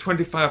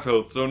 125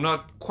 health, so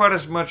not quite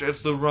as much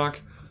as the Rock,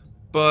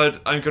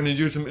 but I'm gonna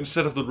use him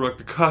instead of the Rock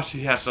because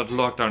he has that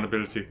Lockdown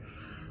ability.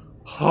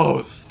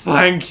 Oh,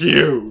 thank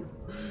you!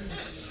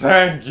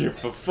 Thank you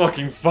for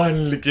fucking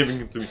finally giving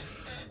him to me.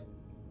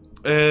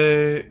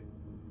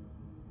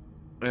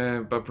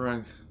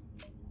 Babrang.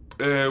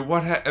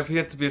 What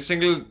appeared to be a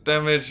single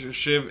damaged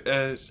ship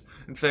is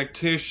in fact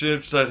 2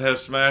 ships that have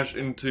smashed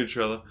into each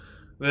other.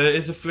 There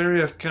is a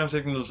flurry of cam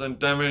signals and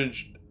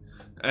damage,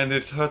 and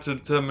it's hard to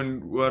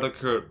determine what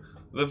occurred.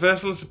 The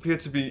vessels appear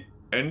to be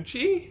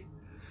NG?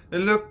 They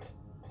look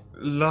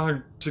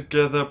locked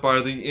together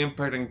by the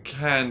impact and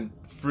can't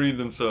free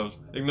themselves.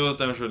 Ignore the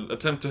damage.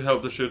 Attempt to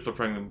help the ships or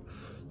prank them.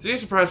 To your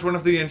surprise, one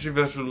of the NG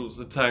vessels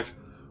attacked.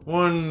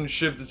 One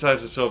ship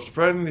decides itself,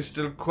 surprisingly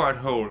still quite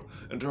whole,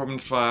 and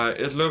opens fire.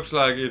 It looks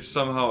like it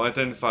somehow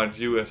identified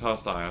you as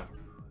hostile.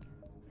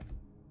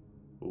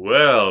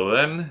 Well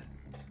then.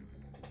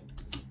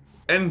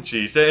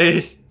 NGs,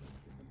 eh?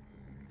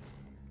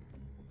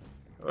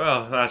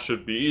 Well, that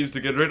should be easy to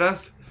get rid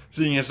of,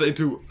 seeing as they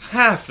do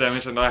half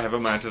damage and I have a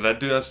mantis that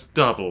does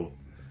double.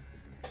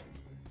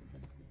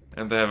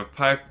 And they have a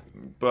pipe,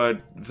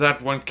 but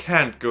that one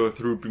can't go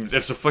through beams.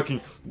 It's a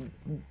fucking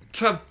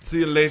top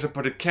tier laser,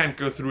 but it can't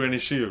go through any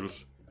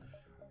shields.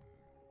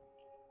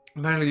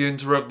 Apparently you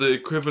interrupt the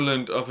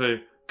equivalent of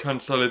a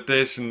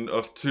consolidation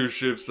of two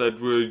ships that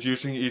were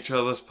using each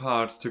other's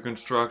parts to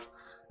construct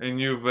a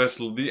new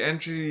vessel. The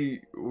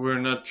entry were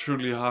not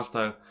truly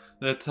hostile.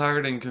 Their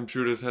targeting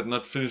computers had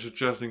not finished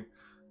adjusting.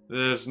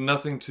 There's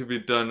nothing to be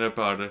done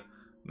about it.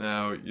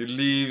 Now, you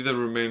leave the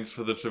remains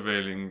for the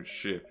surveilling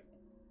ship.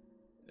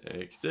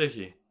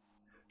 Okie.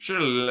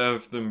 Should've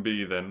left them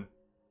be then.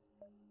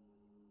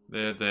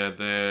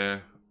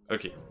 There.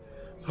 Okay.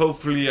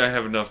 Hopefully I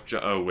have enough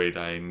oh wait,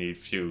 I need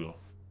fuel.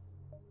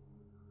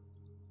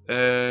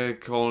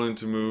 Call in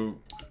to move.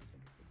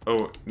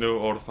 Oh, no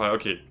autofire.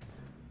 Okay.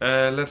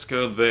 Let's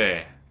go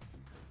there.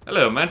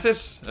 Hello,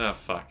 Mantis. Ah,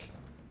 fuck.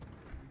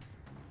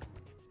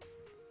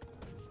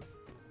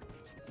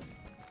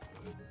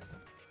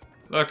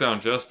 Lockdown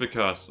just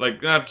because.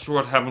 Like, that's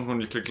what happens when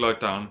you click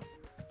lockdown.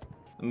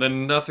 And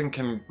then nothing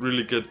can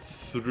really get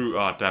through.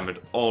 Ah, damn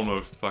it.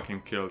 Almost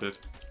fucking killed it.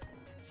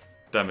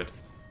 Damn it.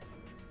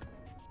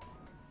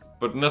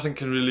 But nothing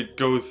can really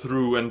go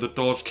through and the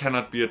doors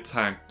cannot be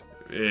attacked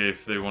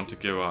if they want to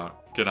get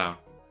out.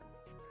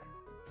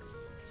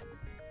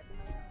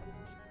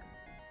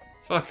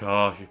 Fuck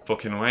off, you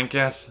fucking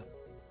wankers.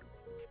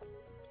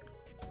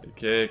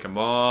 Okay, come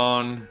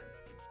on.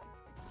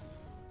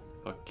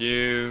 Fuck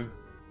you.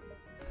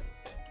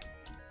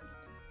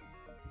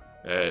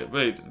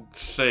 Wait,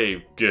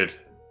 save, good.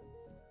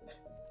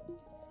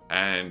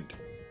 And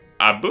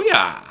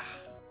booyah!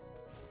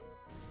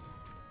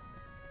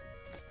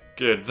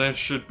 Good, that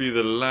should be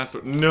the last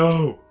one.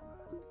 No!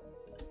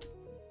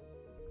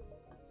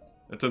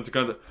 Attempt to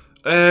contact.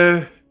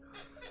 The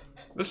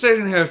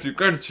station has you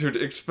gratitude,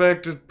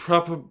 expected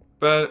probability.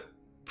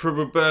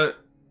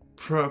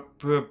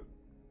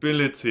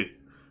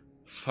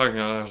 Fucking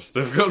hell, that was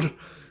difficult.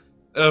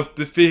 Of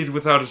defeat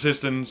without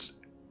assistance.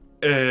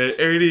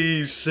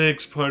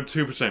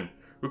 86.2%.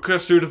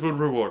 Request suitable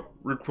reward.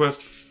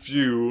 Request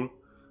fuel.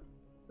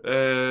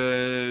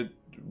 Weapon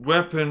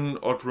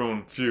or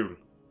drone fuel.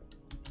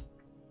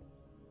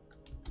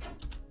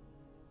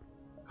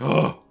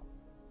 Oh!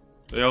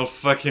 They all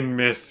fucking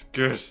missed.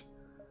 Good.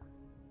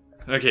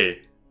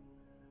 Okay.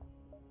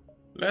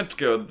 Let's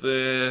go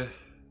there.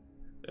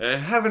 I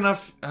had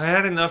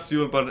enough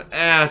fuel, but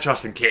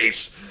just in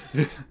case.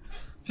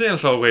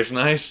 Feels always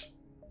nice.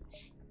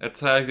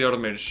 Attack the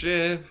automated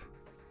ship.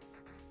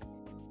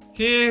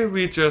 Here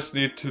we just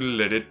need to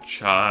let it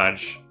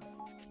charge.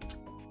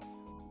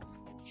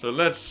 So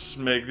let's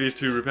make these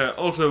two repair.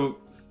 Also,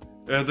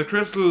 the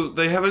crystal,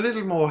 they have a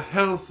little more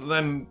health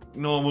than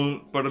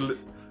normal, but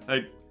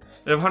like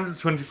they have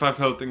 125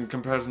 health in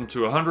comparison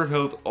to 100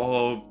 health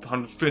or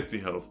 150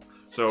 health.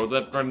 So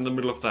that's right in the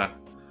middle of that.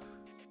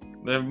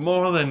 They have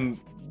more than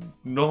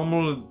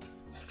normal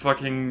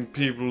fucking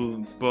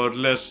people, but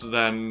less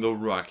than the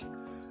rock.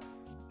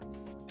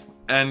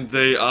 And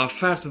they are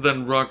faster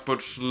than rock,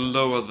 but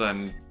slower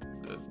than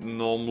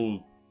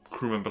normal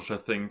crew members, I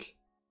think.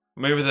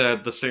 Maybe they're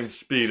at the same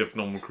speed of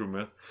normal crew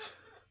members.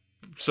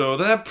 So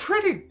they're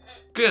pretty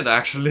good,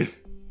 actually.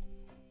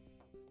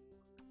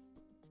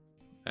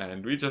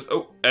 And we just...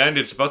 Oh, and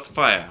it's about to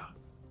fire.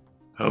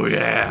 Oh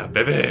yeah,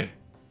 baby.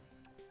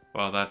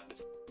 Wow, that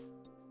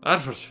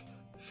was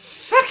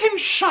fucking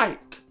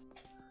shite.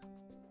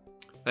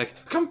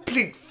 Like,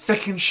 complete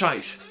fucking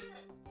shite.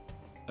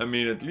 I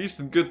mean, at least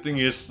the good thing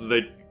is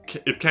that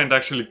it can't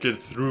actually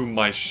get through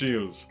my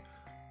shields.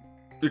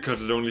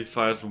 Because it only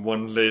fires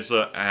one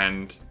laser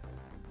and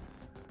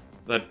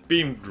that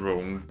beam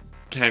drone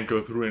can't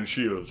go through any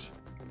shields.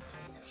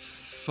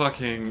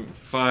 Fucking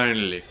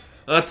finally.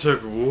 That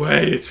took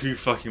way too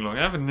fucking long.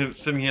 I've been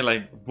sitting here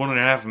like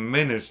 1.5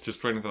 minutes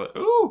just waiting for that.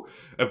 Ooh,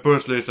 a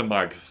burst laser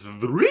Mark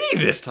III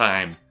this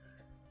time.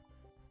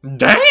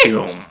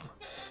 Damn!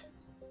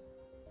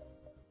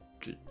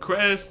 Okay,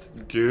 quest.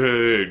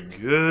 Good.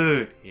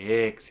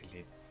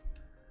 Excellent.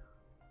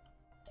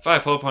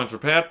 5 hull points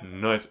repaired.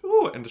 Nice.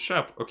 Ooh, and the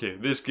shop. Okay,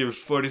 this gives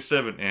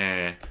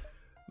 47.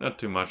 Not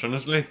too much,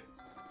 honestly.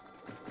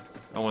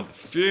 I want the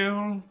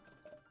fuel.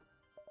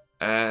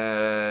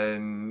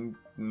 And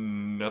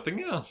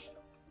nothing else.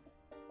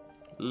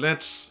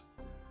 Let's...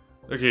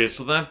 Okay,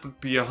 so that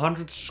would be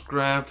 100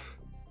 scrap.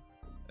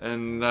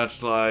 And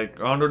that's like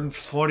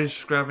 140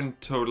 scrap in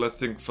total, I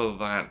think, for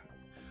that.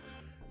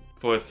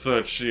 For a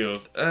third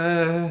shield.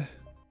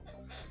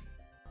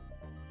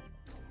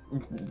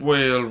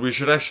 Well, we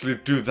should actually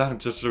do that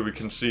just so we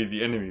can see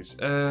the enemies.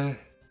 There.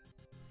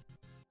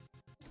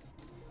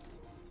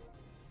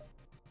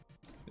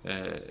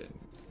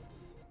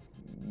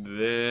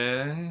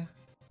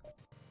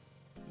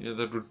 Yeah,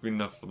 that would be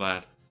enough for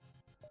that.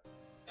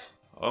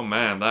 Oh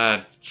man,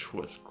 that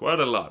was quite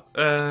a lot.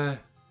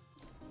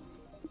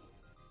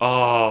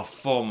 Oh,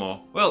 4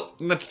 more. Well,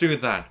 let's do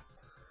that.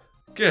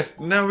 Good,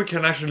 now we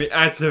can actually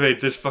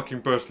activate this fucking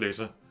burst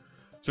laser.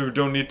 So we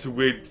don't need to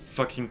wait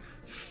fucking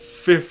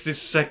 50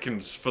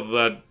 seconds for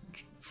that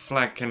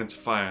flag cannon to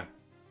fire.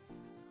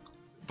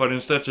 But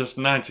instead just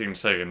 19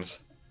 seconds.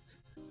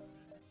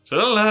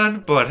 Still a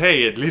lot, but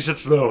hey, at least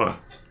it's lower.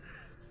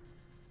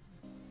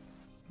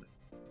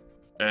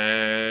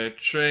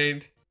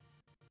 Trade.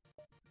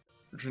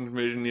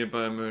 Transmitted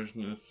nearby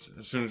merchants.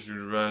 As soon as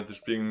you arrive, this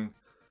being...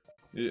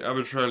 You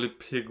arbitrarily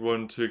pick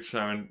one to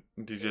examine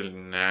in detail.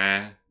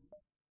 Nah.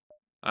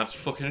 That's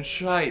fucking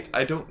shite.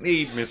 I don't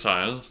need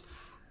missiles.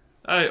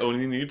 I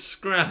only need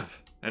scrap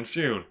and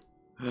fuel.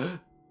 Huh?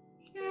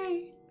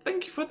 Yay!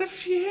 Thank you for the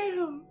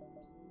fuel!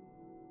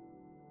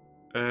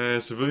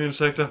 Civilian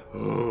sector?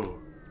 Oh.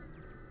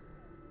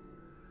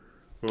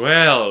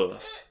 Well,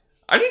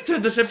 I need to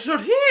end this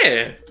episode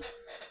here!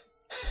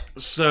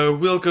 So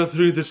we'll go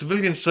through the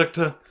civilian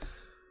sector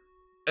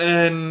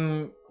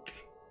and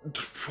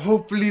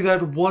hopefully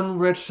that one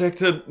red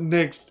sector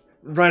next,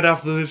 right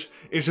after this,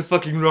 is a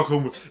fucking rock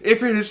home.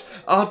 If it is,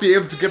 I'll be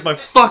able to get my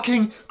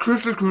fucking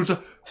crystal cruiser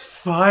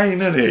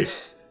finally.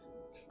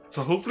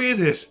 So hopefully it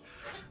is.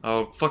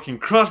 I'll fucking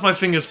cross my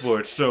fingers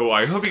for it. So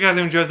I hope you guys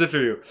enjoyed this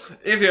video.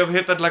 If you have,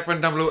 hit that like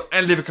button down below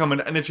and leave a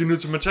comment. And if you're new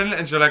to my channel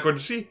and you like what you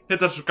see,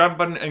 hit that subscribe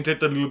button and click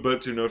that little bell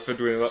to know if I'm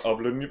doing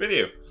uploading a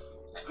video.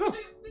 Whew.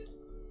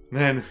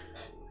 Man,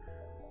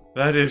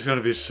 that is gonna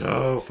be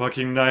so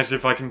fucking nice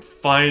if I can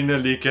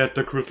finally get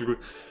the crystal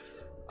cruiser.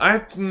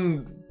 I've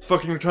been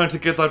fucking trying to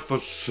get that for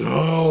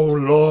so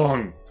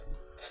long.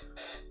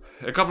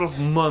 A couple of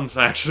months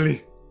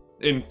actually.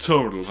 In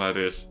total, that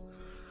is.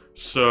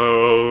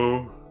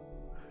 So...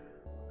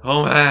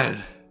 Oh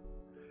man.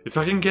 If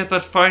I can get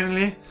that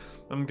finally,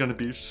 I'm gonna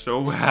be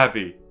so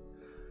happy.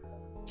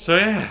 So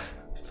yeah.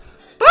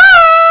 Bye!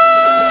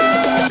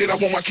 I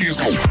want my keys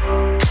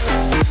go.